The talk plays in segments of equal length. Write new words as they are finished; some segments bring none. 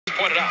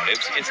pointed out,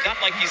 it's not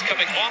like he's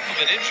coming off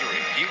of an injury.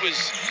 He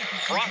was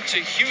brought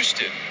to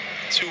Houston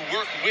to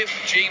work with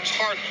James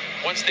Harden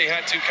once they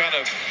had to kind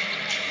of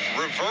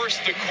reverse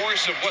the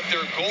course of what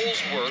their goals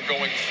were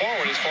going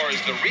forward as far as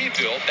the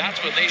rebuild.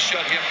 That's when they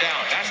shut him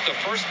down. That's the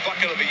first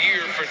bucket of the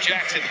year for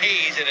Jackson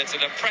Hayes, and it's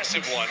an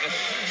impressive one.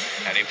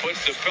 And he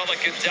puts the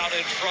Pelicans out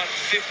in front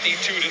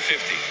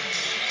 52-50.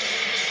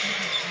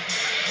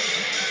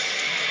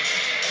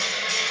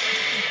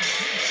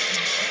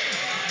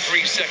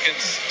 3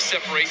 seconds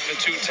separate the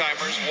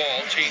two-timers.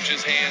 Wall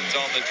changes hands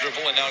on the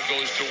dribble and now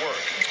goes to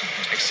work.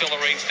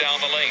 Accelerates down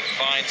the lane.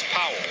 Finds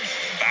Powell.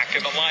 Back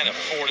in the lineup.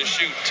 4 to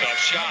shoot. Tough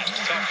shot.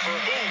 Tough for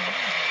boom.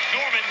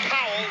 Norman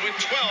Powell with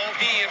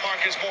 12. He and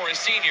Marcus Morris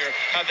Sr.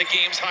 have the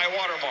game's high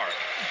water mark.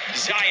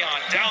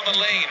 Zion down the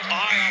lane.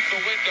 Eye off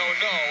the window.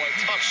 No. A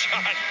tough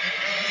shot.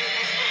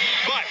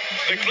 But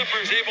the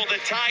Clippers able to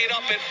tie it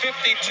up at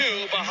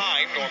 52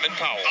 behind Norman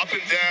Powell. Up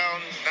and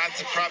down. Not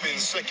probably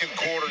the second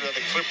quarter that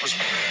the Clippers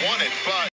won it, but